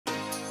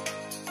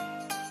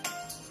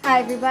Hi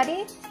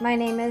everybody, my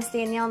name is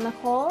Danielle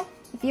Nicole.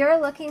 If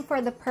you're looking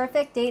for the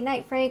perfect date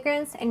night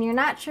fragrance and you're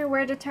not sure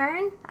where to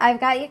turn, I've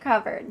got you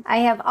covered. I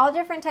have all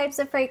different types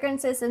of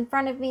fragrances in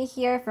front of me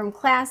here, from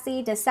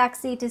classy to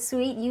sexy to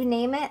sweet, you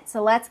name it,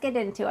 so let's get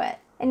into it.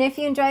 And if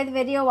you enjoy the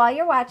video while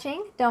you're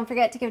watching, don't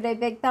forget to give it a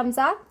big thumbs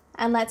up,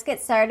 and let's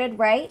get started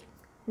right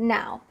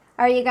now.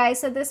 Alright you guys,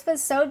 so this was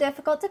so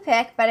difficult to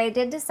pick, but I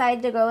did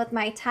decide to go with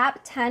my top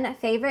 10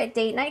 favorite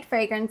date night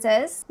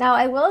fragrances. Now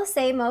I will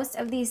say most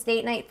of these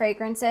date night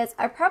fragrances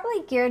are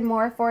probably geared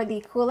more for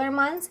the cooler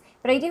months,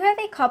 but I do have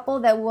a couple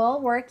that will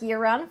work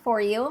year-round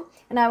for you,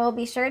 and I will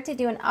be sure to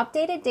do an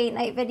updated date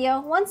night video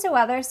once the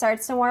weather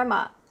starts to warm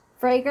up.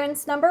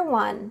 Fragrance number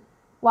 1,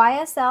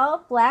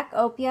 YSL Black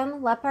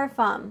Opium Le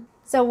Parfum.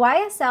 So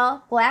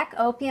YSL Black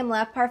Opium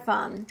Le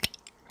Parfum,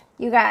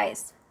 you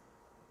guys,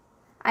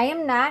 I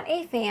am not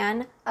a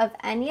fan of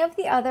any of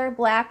the other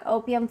Black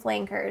Opium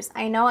flankers.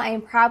 I know I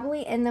am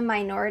probably in the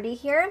minority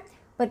here,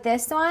 but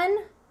this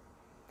one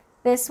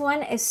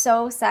is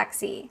so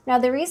sexy. Now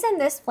the reason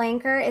this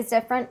flanker is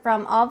different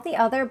from all of the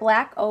other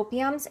Black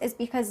Opiums is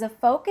because the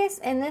focus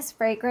in this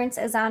fragrance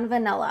is on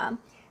vanilla.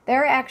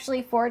 There are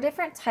actually 4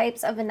 different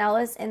types of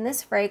vanillas in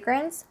this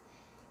fragrance,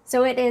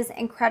 so it is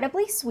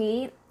incredibly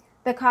sweet.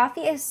 The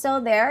coffee is still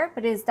there,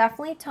 but it is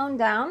definitely toned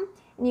down.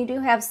 And you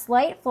do have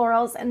slight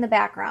florals in the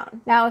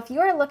background. Now, if you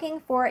are looking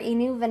for a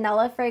new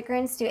vanilla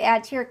fragrance to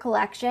add to your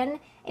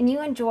collection and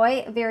you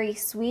enjoy very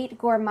sweet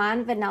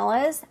gourmand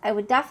vanillas, I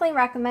would definitely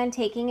recommend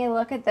taking a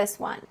look at this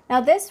one.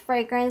 Now, this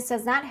fragrance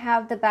does not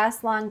have the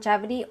best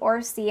longevity or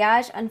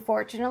sillage,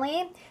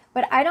 unfortunately,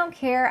 but I don't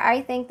care.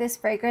 I think this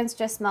fragrance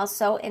just smells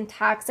so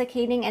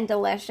intoxicating and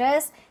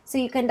delicious, so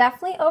you can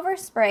definitely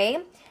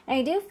overspray. And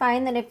I do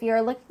find that if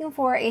you're looking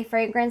for a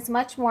fragrance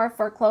much more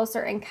for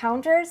closer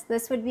encounters,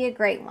 this would be a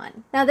great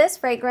one. Now this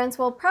fragrance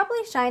will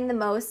probably shine the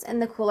most in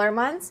the cooler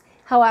months.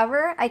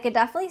 However, I could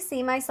definitely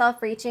see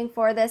myself reaching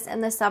for this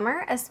in the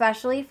summer,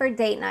 especially for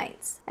date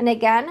nights. And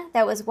again,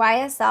 that was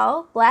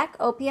YSL Black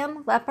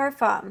Opium Le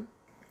Parfum.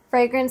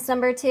 Fragrance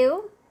number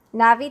 2,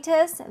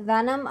 Navitus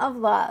Venom of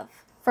Love.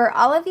 For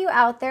all of you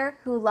out there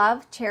who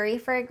love cherry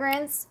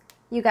fragrance,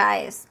 you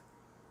guys,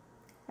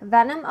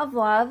 Venom of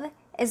Love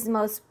is the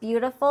most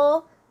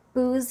beautiful,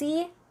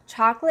 boozy,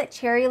 chocolate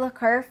cherry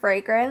liqueur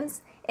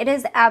fragrance. It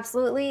is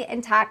absolutely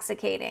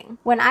intoxicating.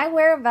 When I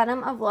wear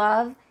Venom of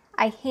Love,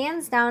 I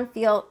hands down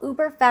feel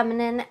uber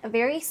feminine,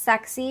 very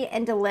sexy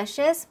and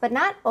delicious, but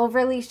not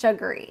overly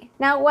sugary.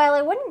 Now, while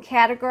I wouldn't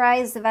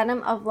categorize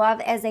Venom of Love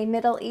as a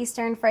Middle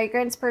Eastern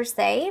fragrance per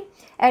se,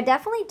 it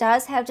definitely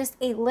does have just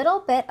a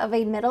little bit of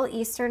a Middle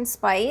Eastern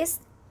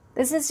spice.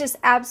 This is just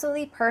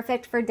absolutely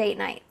perfect for date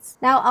nights.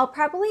 Now, I'll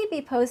probably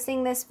be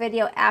posting this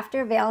video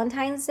after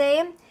Valentine's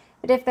Day,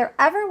 but if there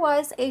ever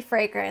was a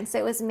fragrance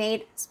that was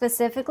made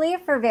specifically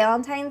for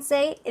Valentine's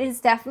Day, it is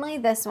definitely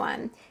this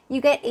one.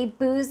 You get a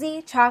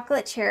boozy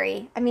chocolate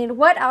cherry. I mean,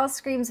 what else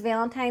screams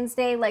Valentine's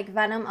Day like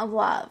Venom of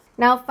Love?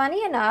 Now,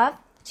 funny enough,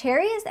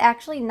 cherry is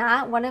actually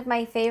not one of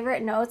my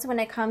favorite notes when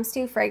it comes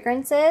to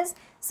fragrances.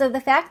 So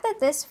the fact that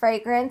this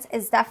fragrance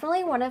is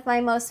definitely one of my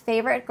most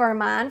favorite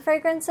gourmand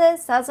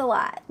fragrances says a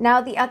lot.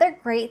 Now, the other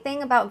great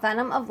thing about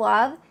Venom of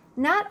Love,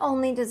 not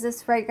only does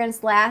this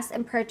fragrance last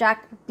and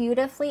project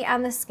beautifully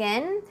on the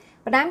skin,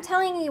 but I'm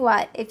telling you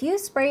what, if you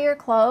spray your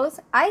clothes,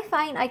 I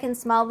find I can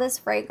smell this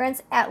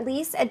fragrance at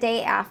least a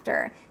day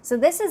after. So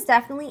this is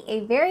definitely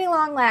a very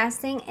long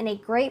lasting and a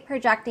great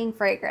projecting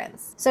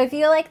fragrance. So if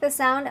you like the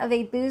sound of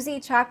a boozy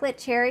chocolate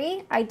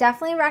cherry, I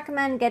definitely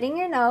recommend getting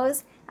your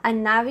nose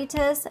on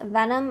Navitus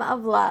Venom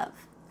of Love.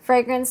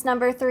 Fragrance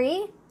number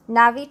 3,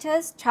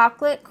 Navitus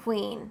Chocolate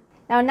Queen.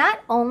 Now,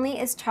 not only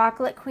is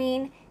Chocolate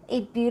Queen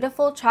a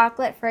beautiful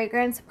chocolate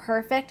fragrance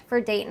perfect for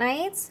date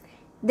nights,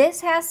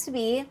 this has to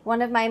be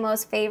one of my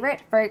most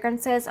favorite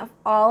fragrances of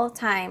all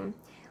time.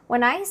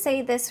 When I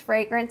say this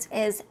fragrance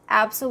is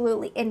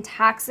absolutely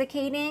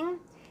intoxicating,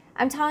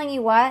 I'm telling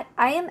you what,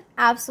 I am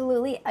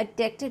absolutely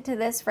addicted to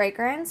this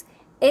fragrance.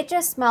 It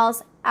just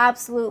smells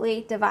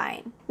absolutely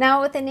divine.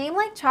 Now, with a name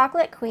like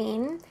Chocolate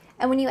Queen,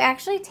 and when you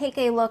actually take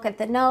a look at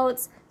the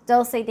notes,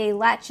 dulce de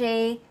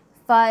leche,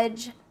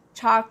 fudge,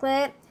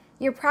 chocolate,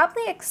 you're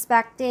probably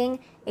expecting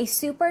a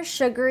super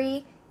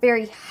sugary,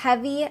 very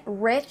heavy,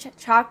 rich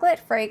chocolate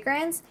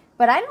fragrance,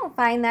 but I don't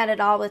find that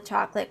at all with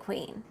Chocolate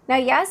Queen. Now,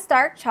 yes,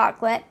 dark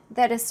chocolate,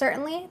 that is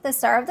certainly the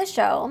star of the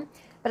show,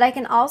 but I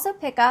can also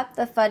pick up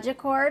the fudge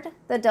accord,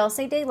 the dulce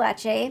de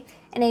leche,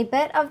 and a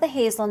bit of the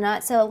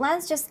hazelnut, so it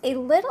lends just a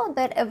little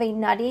bit of a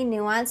nutty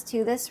nuance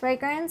to this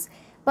fragrance.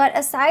 But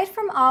aside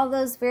from all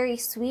those very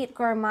sweet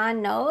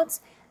gourmand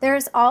notes,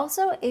 there's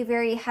also a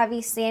very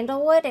heavy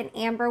sandalwood and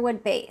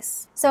amberwood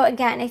base. So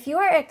again, if you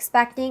are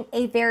expecting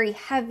a very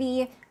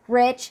heavy,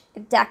 rich,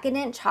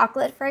 decadent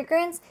chocolate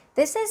fragrance,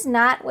 this is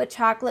not what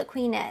Chocolate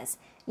Queen is.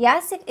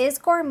 Yes, it is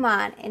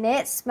gourmand and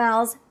it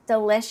smells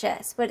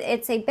delicious, but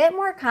it's a bit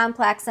more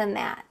complex than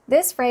that.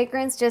 This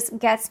fragrance just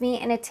gets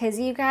me in a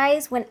tizzy, you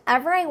guys.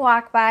 Whenever I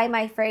walk by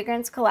my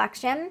fragrance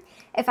collection,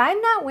 if I'm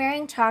not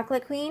wearing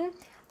Chocolate Queen,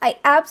 I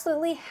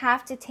absolutely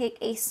have to take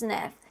a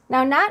sniff.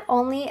 Now, not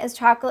only is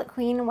Chocolate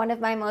Queen one of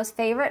my most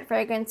favorite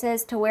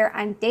fragrances to wear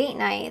on date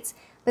nights,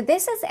 but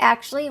this is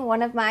actually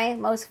one of my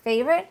most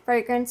favorite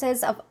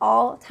fragrances of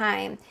all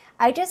time.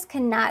 I just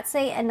cannot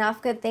say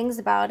enough good things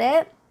about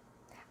it.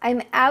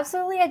 I'm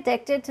absolutely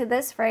addicted to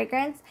this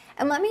fragrance,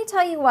 and let me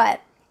tell you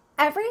what,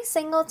 every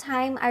single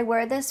time I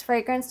wear this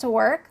fragrance to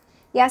work,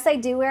 yes, I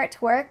do wear it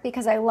to work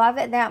because I love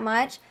it that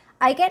much,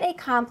 I get a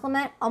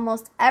compliment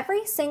almost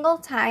every single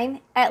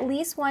time, at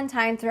least one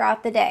time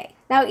throughout the day.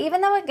 Now,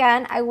 even though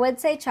again, I would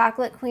say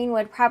Chocolate Queen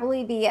would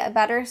probably be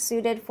better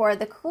suited for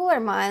the cooler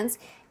months,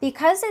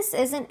 because this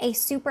isn't a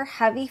super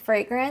heavy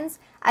fragrance,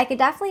 I could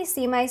definitely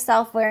see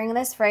myself wearing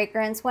this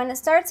fragrance when it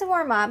starts to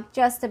warm up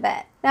just a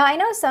bit. Now, I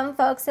know some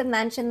folks have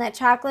mentioned that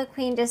Chocolate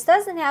Queen just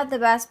doesn't have the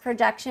best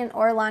projection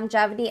or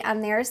longevity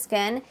on their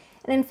skin.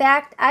 And in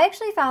fact, I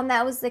actually found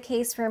that was the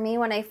case for me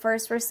when I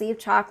first received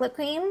Chocolate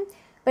Queen.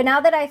 But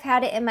now that I've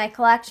had it in my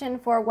collection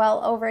for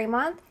well over a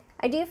month,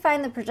 I do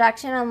find the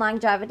projection and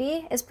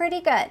longevity is pretty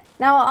good.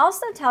 Now, I'll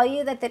also tell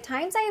you that the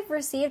times I've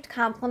received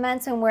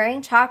compliments when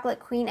wearing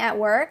Chocolate Queen at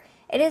work,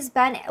 it has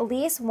been at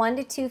least 1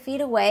 to 2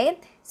 feet away,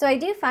 so I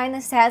do find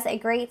this has a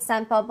great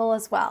scent bubble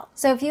as well.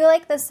 So if you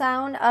like the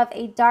sound of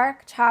a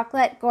dark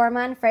chocolate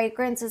gourmand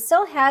fragrance, it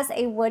still has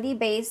a woody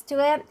base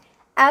to it,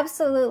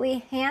 absolutely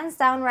hands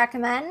down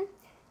recommend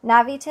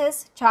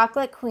Navitas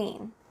Chocolate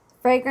Queen.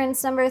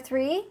 Fragrance number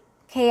 3,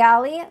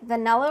 Kayali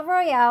Vanilla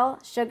Royale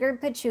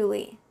Sugared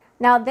Patchouli.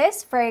 Now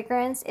this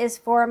fragrance is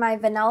for my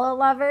vanilla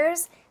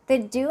lovers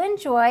that do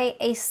enjoy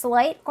a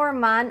slight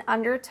gourmand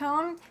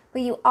undertone,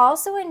 but you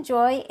also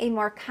enjoy a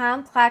more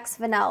complex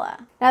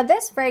vanilla. Now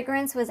this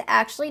fragrance was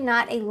actually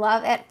not a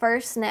love at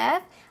first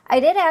sniff. I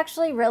did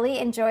actually really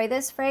enjoy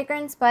this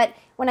fragrance, but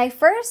when I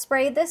first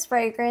sprayed this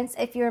fragrance,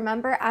 if you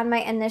remember on my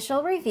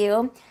initial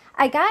review,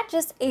 I got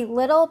just a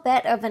little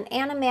bit of an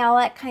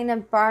animalic kind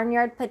of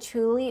barnyard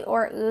patchouli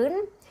or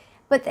oud.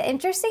 But the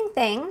interesting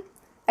thing,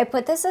 I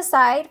put this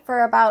aside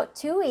for about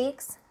 2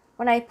 weeks.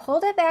 When I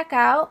pulled it back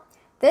out,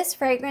 this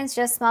fragrance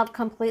just smelled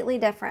completely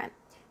different.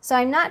 So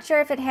I'm not sure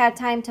if it had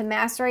time to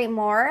macerate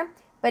more,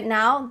 but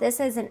now this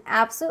is an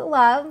absolute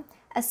love,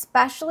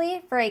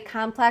 especially for a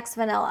complex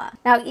vanilla.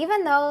 Now,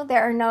 even though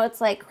there are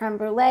notes like creme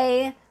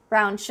brulee,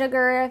 brown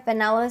sugar,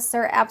 vanilla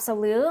sur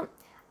absolute,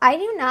 I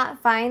do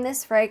not find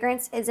this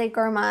fragrance is a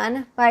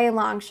gourmand by a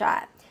long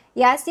shot.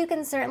 Yes, you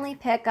can certainly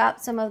pick up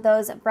some of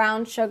those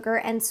brown sugar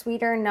and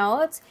sweeter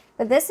notes,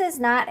 but this is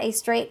not a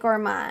straight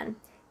gourmand.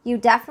 You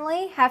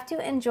definitely have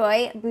to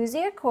enjoy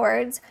boozy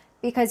accords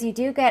because you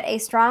do get a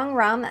strong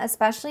rum,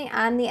 especially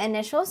on the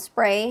initial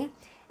spray,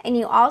 and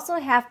you also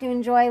have to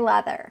enjoy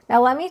leather.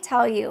 Now let me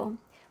tell you,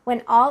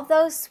 when all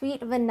those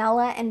sweet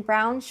vanilla and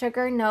brown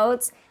sugar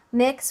notes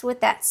mix with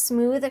that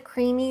smooth,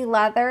 creamy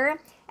leather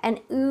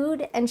and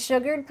oud and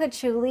sugared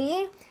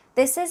patchouli,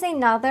 this is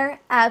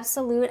another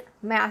absolute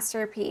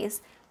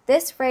masterpiece.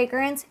 This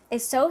fragrance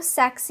is so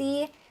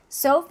sexy,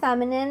 so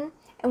feminine,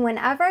 and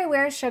whenever I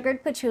wear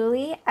sugared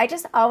patchouli, I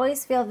just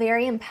always feel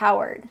very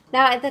empowered.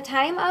 Now, at the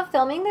time of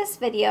filming this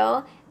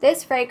video,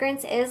 this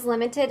fragrance is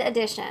limited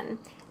edition.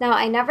 Now,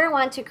 I never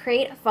want to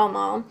create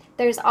FOMO.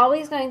 There's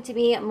always going to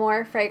be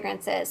more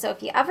fragrances, so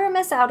if you ever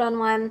miss out on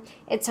one,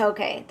 it's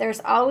okay.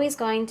 There's always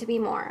going to be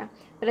more.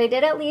 But I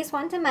did at least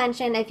want to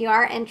mention, if you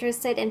are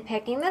interested in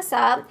picking this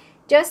up,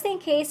 just in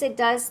case it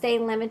does stay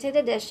limited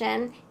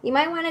edition, you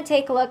might want to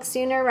take a look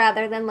sooner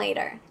rather than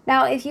later.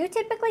 Now, if you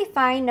typically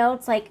find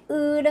notes like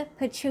oud,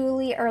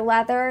 patchouli, or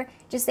leather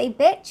just a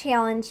bit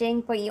challenging,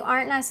 but you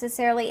aren't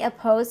necessarily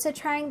opposed to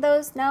trying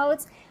those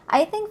notes,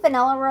 I think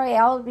Vanilla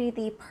Royale would be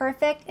the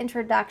perfect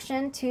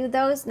introduction to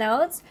those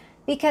notes,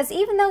 because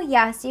even though,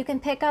 yes, you can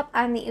pick up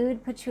on the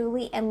oud,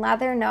 patchouli, and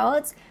leather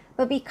notes,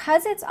 but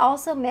because it's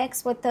also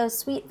mixed with those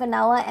sweet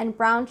vanilla and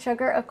brown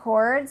sugar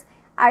accords,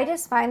 I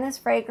just find this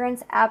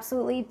fragrance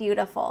absolutely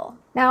beautiful.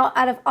 Now,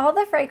 out of all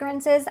the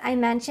fragrances I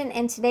mentioned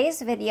in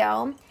today's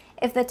video,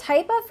 if the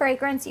type of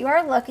fragrance you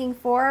are looking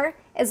for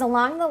is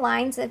along the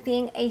lines of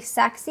being a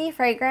sexy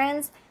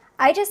fragrance,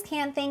 I just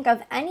can't think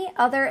of any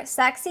other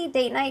sexy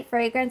date night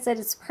fragrance that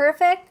is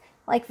perfect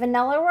like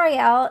Vanilla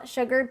Royale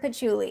Sugared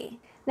Patchouli.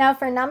 Now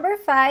for number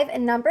 5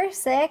 and number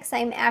 6,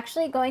 I'm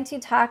actually going to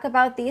talk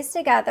about these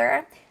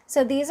together.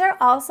 So these are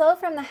also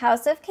from the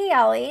House of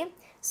Kayali.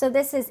 So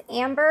this is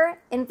Amber,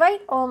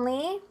 Invite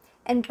Only,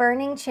 and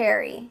Burning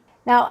Cherry.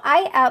 Now,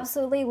 I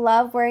absolutely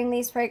love wearing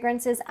these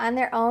fragrances on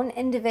their own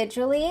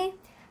individually.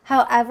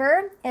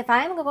 However, if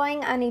I'm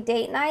going on a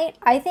date night,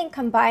 I think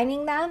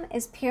combining them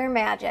is pure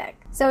magic.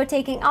 So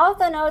taking all of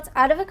the notes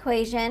out of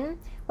equation,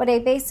 what I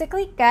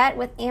basically get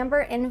with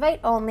Amber Invite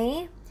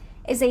Only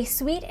is a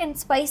sweet and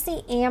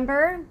spicy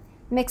amber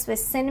mixed with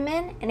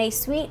cinnamon and a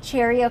sweet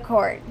cherry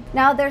accord.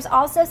 Now, there's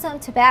also some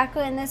tobacco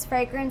in this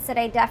fragrance that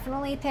I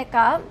definitely pick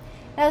up.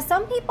 Now,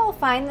 some people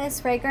find this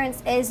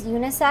fragrance is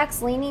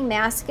unisex leaning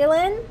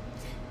masculine,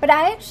 but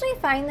I actually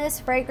find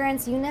this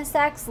fragrance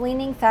unisex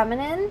leaning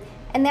feminine,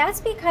 and that's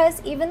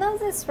because even though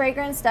this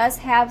fragrance does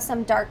have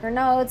some darker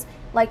notes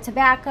like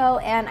tobacco,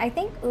 and I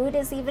think oud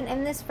is even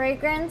in this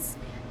fragrance,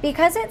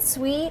 because it's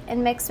sweet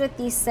and mixed with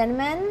the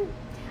cinnamon,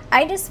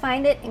 I just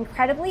find it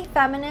incredibly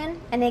feminine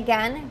and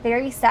again,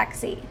 very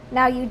sexy.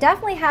 Now you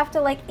definitely have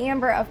to like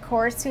amber, of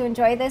course, to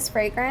enjoy this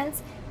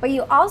fragrance, but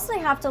you also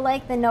have to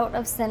like the note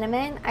of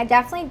cinnamon. I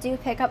definitely do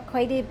pick up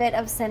quite a bit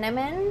of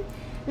cinnamon.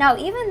 Now,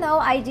 even though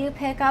I do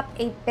pick up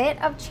a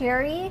bit of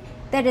cherry,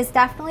 that is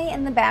definitely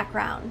in the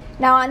background.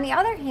 Now, on the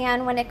other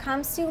hand, when it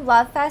comes to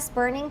Lovefest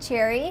Burning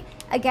Cherry,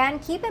 again,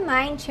 keep in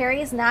mind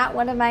cherry is not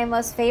one of my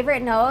most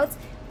favorite notes,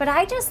 but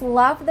I just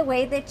love the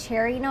way the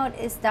cherry note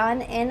is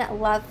done in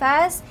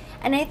Lovefest.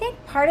 And I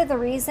think part of the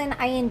reason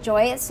I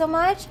enjoy it so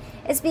much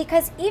is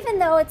because even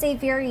though it's a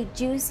very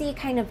juicy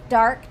kind of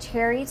dark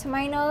cherry to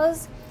my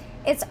nose,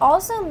 it's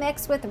also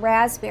mixed with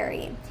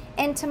raspberry.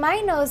 And to my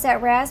nose,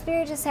 that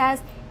raspberry just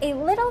has a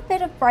little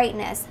bit of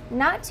brightness,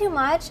 not too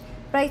much,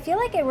 but I feel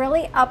like it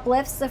really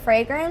uplifts the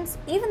fragrance,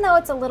 even though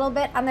it's a little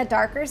bit on the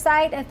darker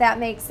side, if that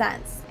makes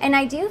sense. And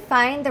I do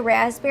find the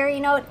raspberry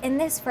note in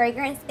this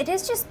fragrance, it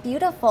is just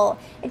beautiful.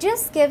 It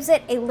just gives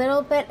it a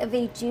little bit of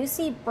a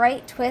juicy,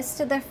 bright twist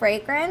to the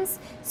fragrance.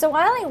 So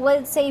while I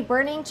would say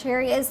Burning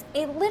Cherry is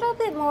a little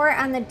bit more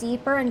on the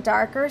deeper and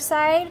darker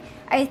side,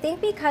 I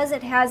think because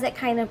it has that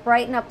kind of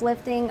bright and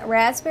uplifting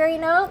raspberry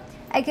note,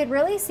 I could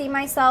really see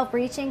myself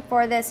reaching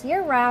for this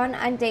year-round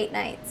on date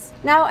nights.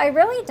 Now, I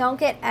really don't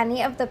get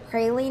any of the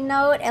praline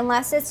note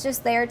unless it's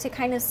just there to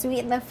kind of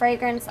sweeten the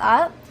fragrance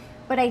up,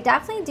 but I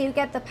definitely do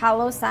get the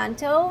Palo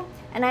Santo,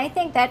 and I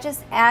think that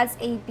just adds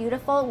a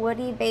beautiful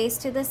woody base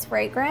to this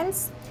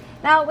fragrance.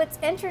 Now, what's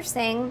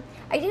interesting,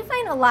 I do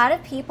find a lot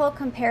of people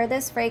compare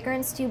this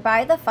fragrance to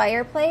By the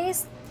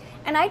Fireplace,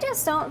 and I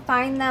just don't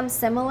find them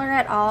similar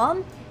at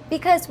all,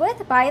 because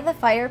with By the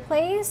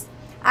Fireplace,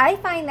 I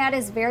find that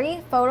is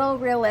very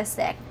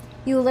photorealistic.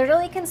 You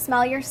literally can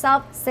smell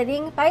yourself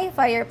sitting by a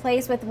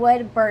fireplace with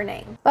wood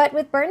burning. But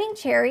with Burning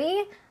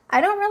Cherry,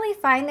 I don't really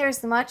find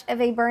there's much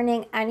of a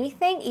burning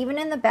anything, even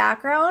in the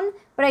background,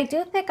 but I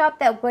do pick up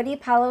that woody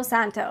Palo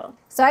Santo.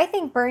 So I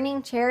think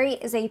Burning Cherry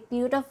is a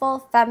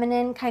beautiful,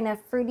 feminine, kind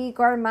of fruity,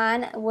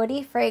 gourmand,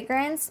 woody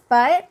fragrance,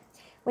 but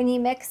when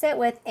you mix it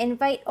with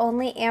Invite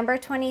Only Amber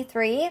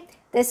 23,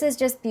 this is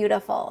just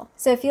beautiful.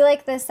 So if you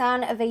like the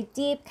sound of a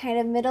deep kind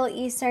of Middle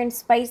Eastern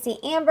spicy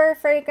amber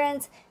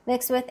fragrance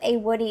mixed with a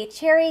woody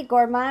cherry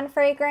gourmand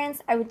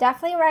fragrance, I would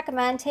definitely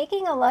recommend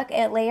taking a look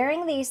at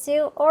layering these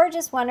two or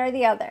just one or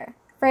the other.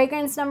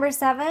 Fragrance number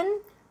 7,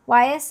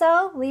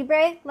 YSL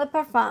Libre Le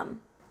Parfum.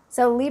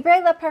 So Libre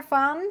Le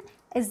Parfum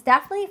is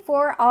definitely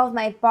for all of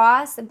my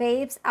boss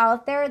babes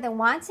out there that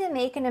want to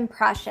make an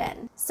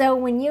impression. So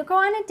when you go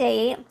on a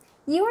date,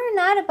 you are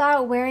not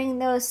about wearing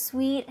those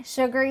sweet,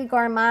 sugary,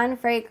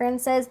 gourmand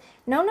fragrances.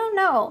 No, no,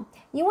 no.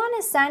 You want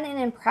to send an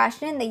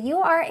impression that you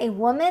are a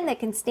woman that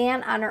can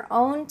stand on her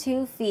own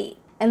 2 feet.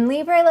 And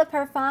Libre Le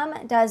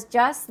Parfum does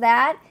just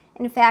that.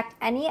 In fact,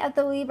 any of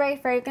the Libre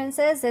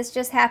fragrances, this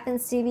just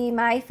happens to be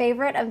my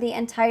favorite of the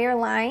entire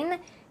line.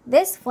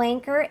 This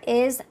flanker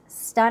is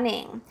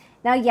stunning.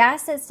 Now,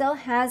 yes, it still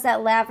has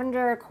that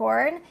lavender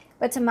accord,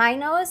 but to my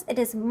nose, it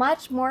is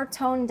much more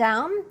toned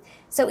down.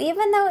 So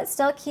even though it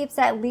still keeps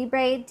that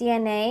Libre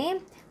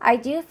DNA, I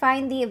do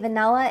find the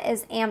vanilla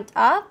is amped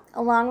up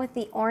along with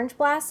the orange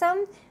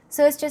blossom.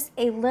 So it's just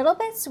a little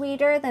bit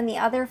sweeter than the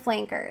other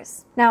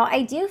flankers. Now,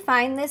 I do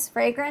find this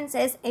fragrance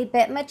is a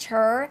bit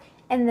mature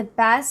in the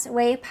best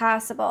way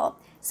possible.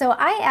 So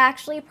I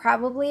actually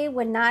probably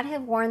would not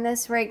have worn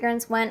this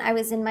fragrance when I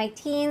was in my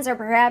teens or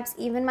perhaps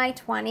even my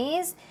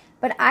 20s.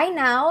 But I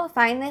now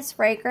find this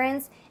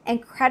fragrance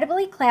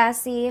incredibly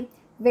classy,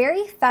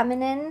 very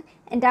feminine,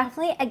 and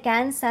definitely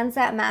again sends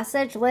that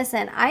message,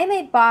 listen, I'm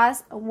a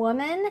boss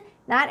woman,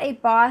 not a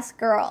boss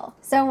girl.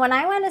 So when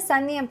I want to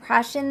send the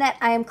impression that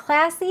I am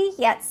classy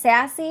yet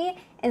sassy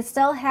and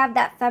still have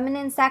that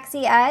feminine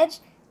sexy edge,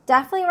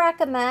 definitely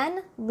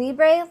recommend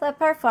Libre Le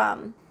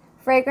Parfum.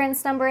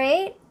 Fragrance number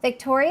 8,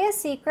 Victoria's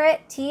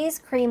Secret Tease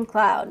Cream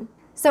Cloud.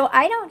 So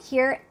I don't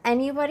hear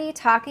anybody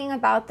talking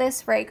about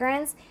this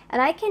fragrance,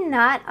 and I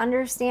cannot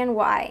understand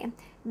why.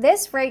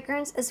 This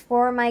fragrance is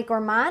for my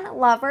gourmand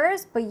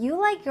lovers, but you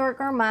like your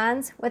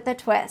gourmands with a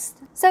twist.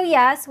 So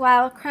yes,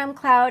 while Creme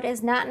Cloud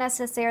is not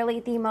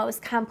necessarily the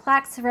most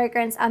complex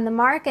fragrance on the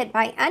market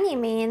by any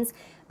means,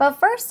 but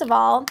first of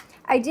all,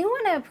 I do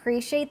want to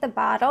appreciate the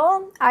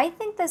bottle. I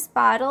think this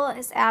bottle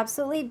is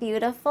absolutely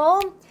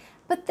beautiful.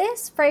 But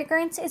this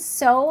fragrance is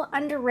so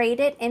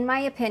underrated in my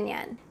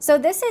opinion. So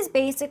this is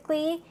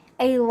basically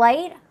a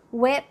light,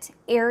 whipped,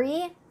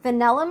 airy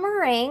vanilla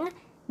meringue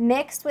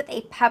mixed with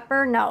a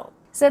pepper note.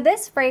 So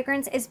this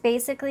fragrance is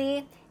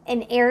basically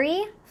an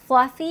airy,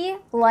 fluffy,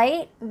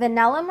 light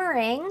vanilla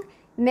meringue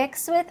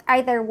mixed with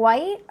either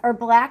white or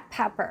black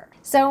pepper.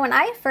 So when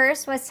I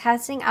first was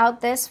testing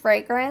out this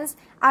fragrance,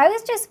 I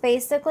was just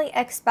basically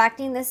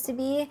expecting this to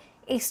be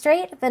a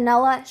straight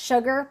vanilla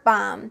sugar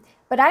bomb.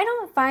 But I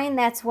don't find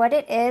that's what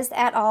it is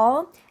at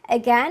all.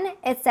 Again,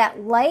 it's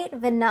that light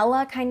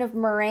vanilla kind of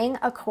meringue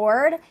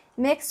accord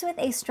mixed with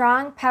a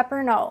strong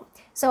pepper note.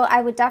 So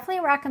I would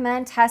definitely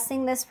recommend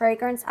testing this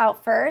fragrance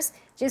out first,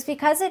 just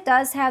because it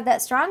does have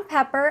that strong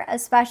pepper,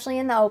 especially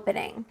in the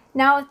opening.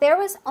 Now, if there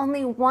was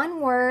only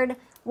one word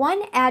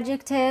one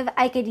adjective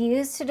I could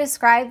use to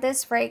describe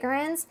this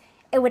fragrance,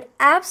 it would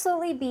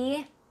absolutely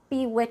be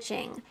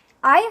bewitching.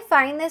 I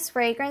find this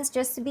fragrance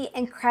just to be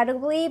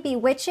incredibly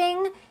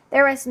bewitching.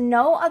 There is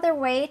no other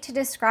way to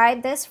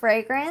describe this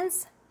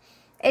fragrance.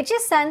 It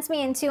just sends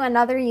me into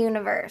another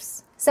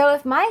universe. So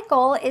if my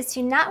goal is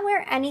to not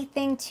wear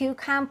anything too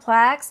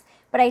complex,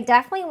 but I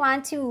definitely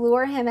want to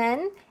lure him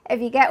in,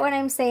 if you get what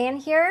I'm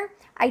saying here,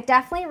 I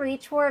definitely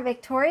reach for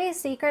Victoria's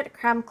Secret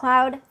Creme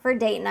Cloud for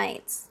date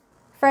nights.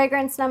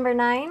 Fragrance number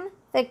 9,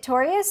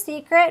 Victoria's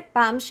Secret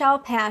Bombshell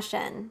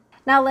Passion.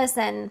 Now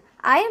listen,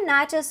 I am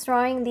not just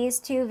throwing these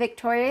two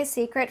Victoria's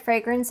Secret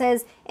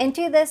fragrances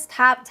into this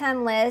top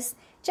 10 list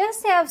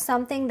just to have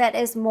something that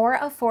is more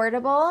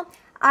affordable.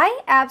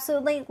 I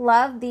absolutely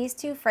love these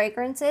two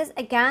fragrances.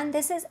 Again,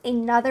 this is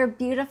another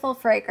beautiful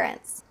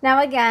fragrance. Now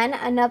again,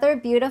 another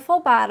beautiful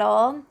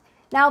bottle.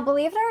 Now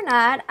believe it or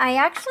not, I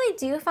actually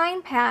do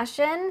find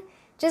Passion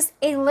just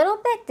a little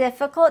bit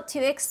difficult to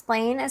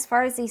explain as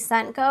far as the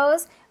scent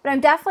goes, but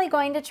I'm definitely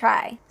going to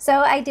try.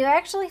 So I do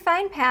actually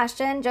find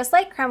Passion, just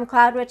like Creme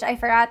Cloud, which I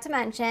forgot to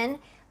mention.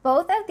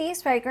 Both of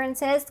these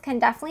fragrances can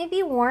definitely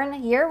be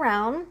worn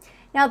year-round.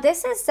 Now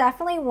this is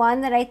definitely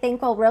one that I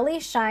think will really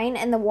shine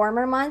in the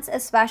warmer months,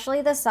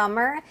 especially the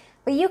summer,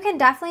 but you can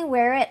definitely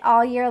wear it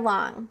all year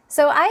long.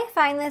 So I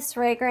find this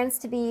fragrance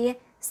to be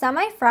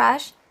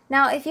semi-fresh.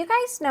 Now if you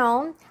guys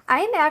know, I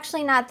am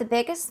actually not the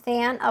biggest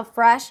fan of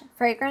fresh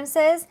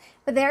fragrances,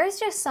 but there is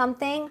just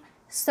something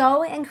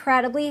so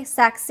incredibly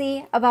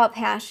sexy about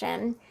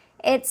Passion.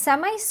 It's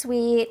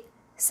semi-sweet,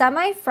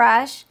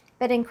 semi-fresh,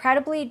 but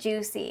incredibly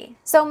juicy.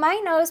 So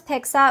my nose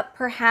picks up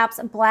perhaps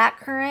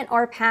blackcurrant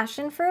or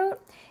passion fruit.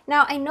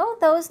 Now I know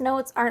those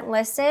notes aren't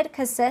listed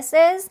because this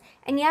is,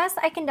 and yes,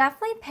 I can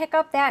definitely pick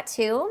up that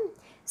too.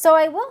 So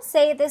I will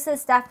say this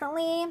is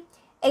definitely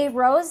a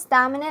rose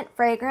dominant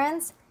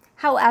fragrance.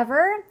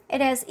 However,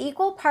 it has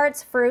equal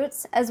parts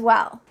fruits as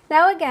well.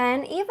 Now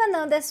again, even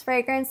though this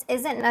fragrance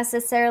isn't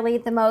necessarily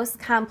the most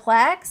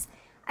complex,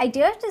 I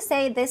do have to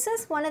say this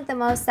is one of the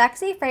most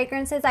sexy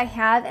fragrances I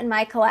have in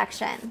my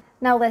collection.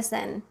 Now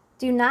listen,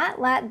 do not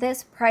let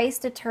this price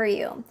deter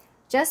you.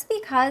 Just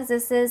because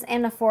this is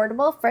an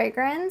affordable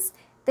fragrance,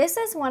 this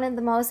is one of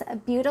the most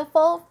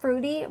beautiful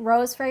fruity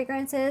rose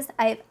fragrances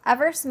I've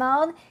ever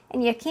smelled,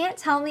 and you can't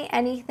tell me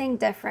anything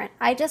different.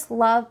 I just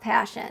love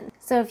Passion.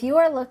 So if you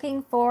are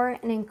looking for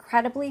an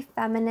incredibly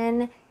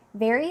feminine,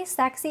 very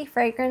sexy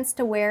fragrance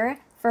to wear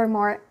for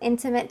more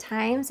intimate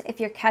times, if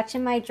you're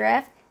catching my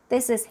drift,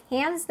 this is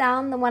hands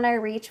down the one I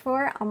reach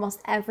for almost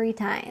every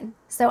time.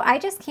 So I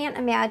just can't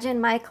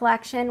imagine my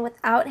collection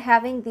without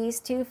having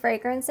these two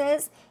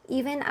fragrances.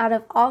 Even out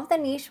of all the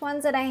niche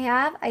ones that I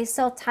have, I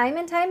still time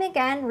and time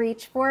again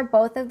reach for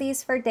both of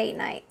these for date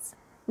nights.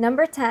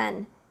 Number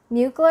 10,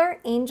 Mugler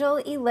Angel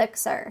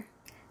Elixir.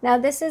 Now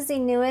this is the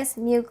newest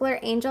Mugler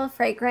Angel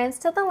fragrance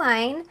to the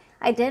line.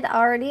 I did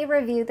already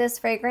review this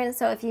fragrance,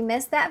 so if you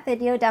missed that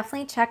video,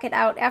 definitely check it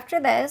out after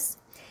this.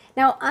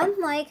 Now,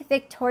 unlike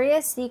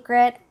Victoria's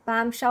Secret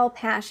Bombshell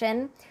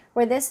Passion,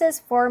 where this is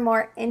for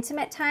more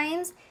intimate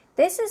times,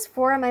 this is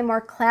for my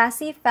more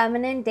classy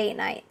feminine date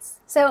nights.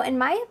 So in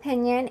my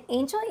opinion,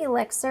 Angel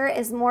Elixir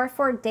is more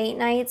for date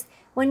nights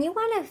when you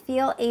want to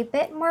feel a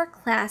bit more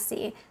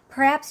classy.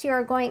 Perhaps you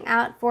are going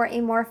out for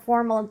a more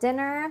formal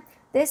dinner.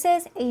 This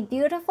is a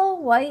beautiful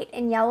white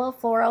and yellow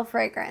floral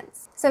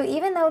fragrance. So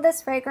even though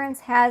this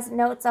fragrance has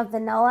notes of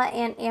vanilla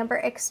and amber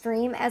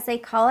extreme, as they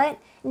call it,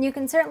 and you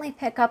can certainly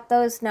pick up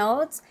those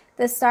notes,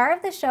 the star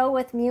of the show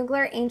with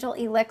Mugler Angel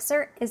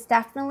Elixir is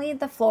definitely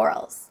the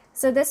florals.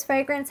 So this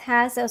fragrance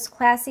has those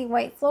classy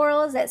white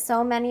florals that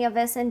so many of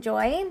us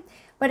enjoy,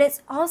 but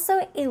it's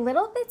also a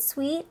little bit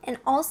sweet and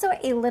also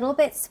a little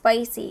bit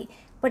spicy.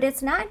 But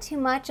it's not too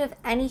much of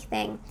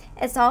anything.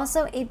 It's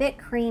also a bit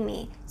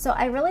creamy. So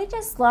I really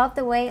just love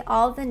the way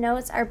all the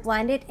notes are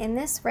blended in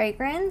this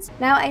fragrance.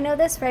 Now I know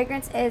this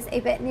fragrance is a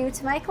bit new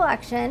to my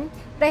collection,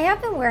 but I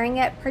have been wearing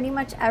it pretty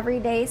much every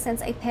day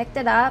since I picked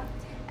it up.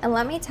 And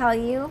let me tell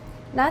you,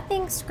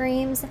 nothing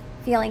screams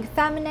feeling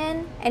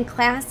feminine and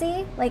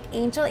classy like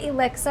Angel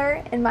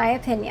Elixir, in my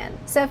opinion.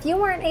 So if you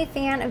weren't a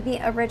fan of the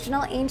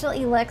original Angel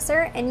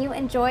Elixir and you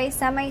enjoy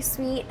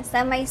semi-sweet,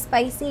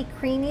 semi-spicy,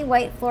 creamy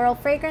white floral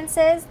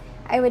fragrances,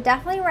 I would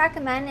definitely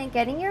recommend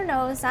getting your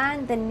nose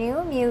on the new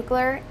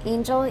Mugler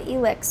Angel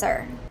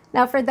Elixir.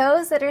 Now for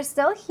those that are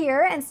still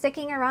here and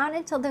sticking around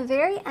until the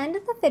very end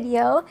of the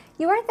video,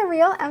 you are the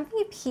real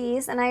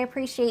MVPs and I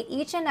appreciate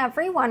each and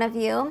every one of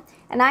you.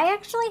 And I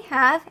actually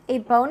have a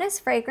bonus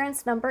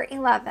fragrance number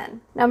 11.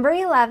 Number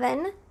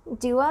 11,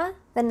 Dupe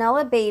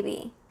Vanilla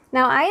Baby.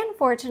 Now I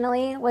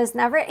unfortunately was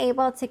never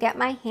able to get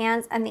my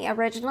hands on the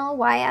original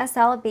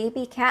YSL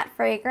Babycat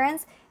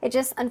fragrance. It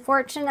just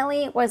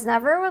unfortunately was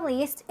never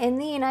released in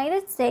the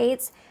United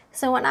States.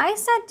 So when I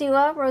saw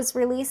Dupe was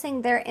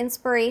releasing their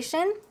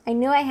inspiration, I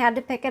knew I had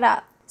to pick it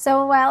up.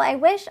 So while I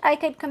wish I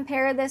could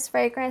compare this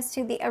fragrance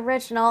to the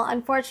original,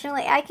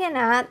 unfortunately I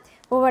cannot,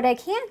 but what I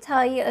can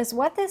tell you is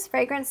what this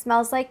fragrance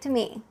smells like to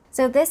me.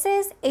 So this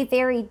is a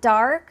very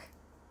dark,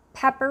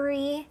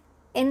 peppery,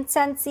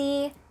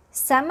 incensey,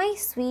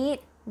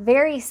 semi-sweet,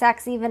 very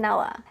sexy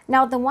vanilla.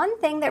 Now, the one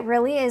thing that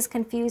really is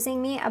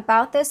confusing me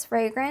about this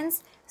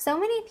fragrance, so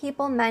many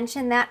people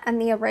mention that on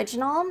the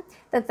original,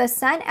 that the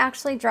scent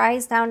actually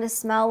dries down to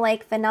smell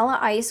like vanilla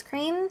ice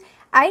cream.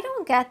 I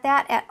don't get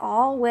that at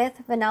all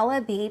with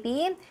Vanilla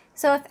Baby.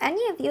 So if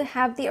any of you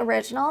have the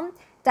original,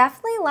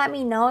 definitely let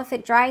me know if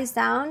it dries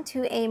down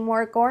to a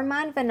more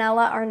gourmand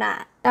vanilla or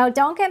not. Now,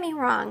 don't get me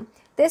wrong,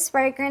 this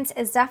fragrance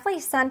is definitely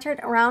centered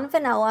around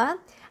vanilla.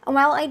 And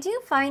while I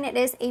do find it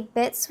is a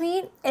bit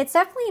sweet, it's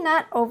definitely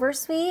not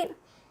oversweet,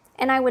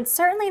 and I would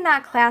certainly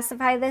not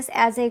classify this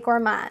as a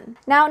gourmand.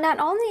 Now, not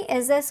only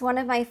is this one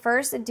of my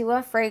first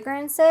Dupe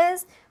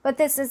fragrances, but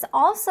this is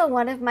also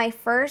one of my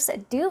first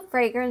Dupe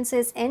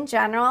fragrances in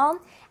general,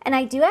 and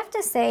I do have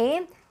to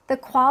say, the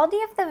quality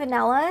of the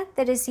vanilla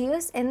that is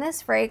used in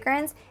this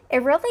fragrance,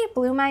 it really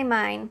blew my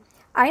mind.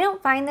 I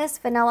don't find this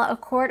vanilla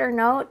accord or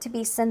note to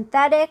be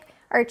synthetic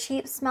or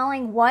cheap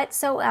smelling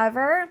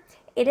whatsoever.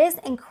 It is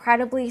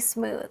incredibly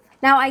smooth.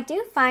 Now, I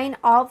do find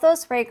all of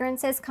those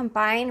fragrances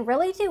combined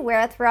really do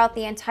wear throughout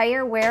the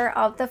entire wear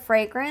of the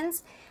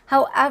fragrance.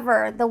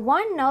 However, the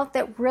one note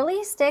that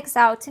really sticks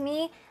out to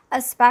me,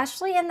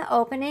 especially in the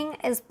opening,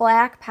 is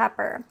black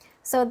pepper.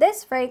 So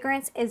this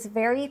fragrance is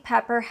very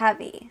pepper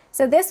heavy.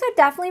 So this would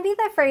definitely be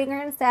the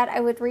fragrance that I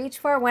would reach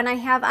for when I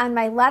have on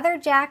my leather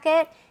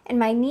jacket and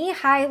my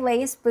knee-high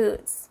lace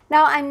boots.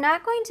 Now, I'm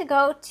not going to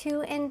go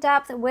too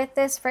in-depth with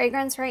this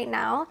fragrance right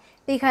now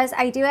because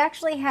I do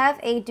actually have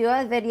a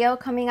Dupe video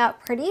coming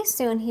up pretty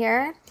soon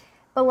here.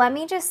 But let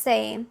me just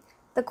say,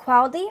 the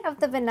quality of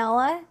the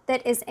vanilla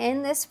that is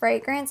in this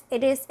fragrance,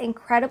 it is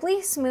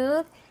incredibly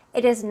smooth,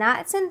 it is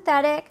not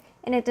synthetic,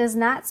 and it does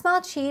not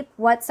smell cheap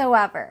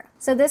whatsoever.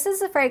 So this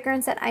is a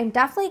fragrance that I'm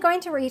definitely going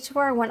to reach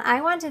for when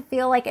I want to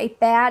feel like a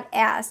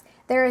badass.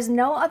 There is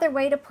no other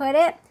way to put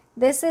it.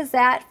 This is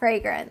that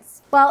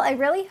fragrance. Well, I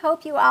really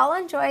hope you all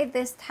enjoyed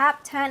this top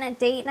 10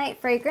 date night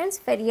fragrance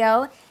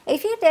video.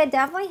 If you did,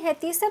 definitely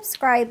hit the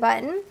subscribe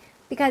button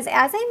because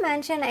as I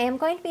mentioned, I am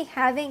going to be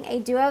having a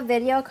Dupe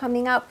video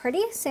coming out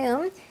pretty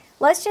soon.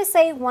 Let's just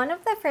say one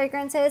of the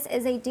fragrances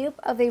is a dupe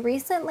of a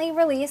recently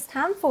released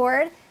Tom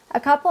Ford, a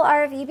couple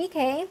are of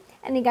EBK,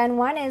 and again,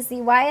 one is the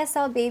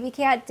YSL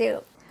Babycat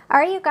dupe.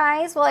 Alright, you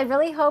guys, well, I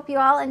really hope you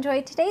all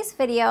enjoyed today's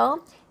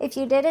video. If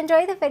you did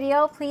enjoy the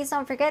video, please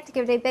don't forget to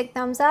give it a big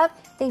thumbs up.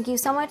 Thank you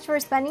so much for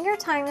spending your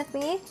time with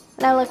me,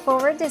 and I look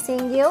forward to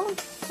seeing you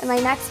in my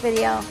next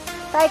video.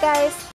 Bye, guys!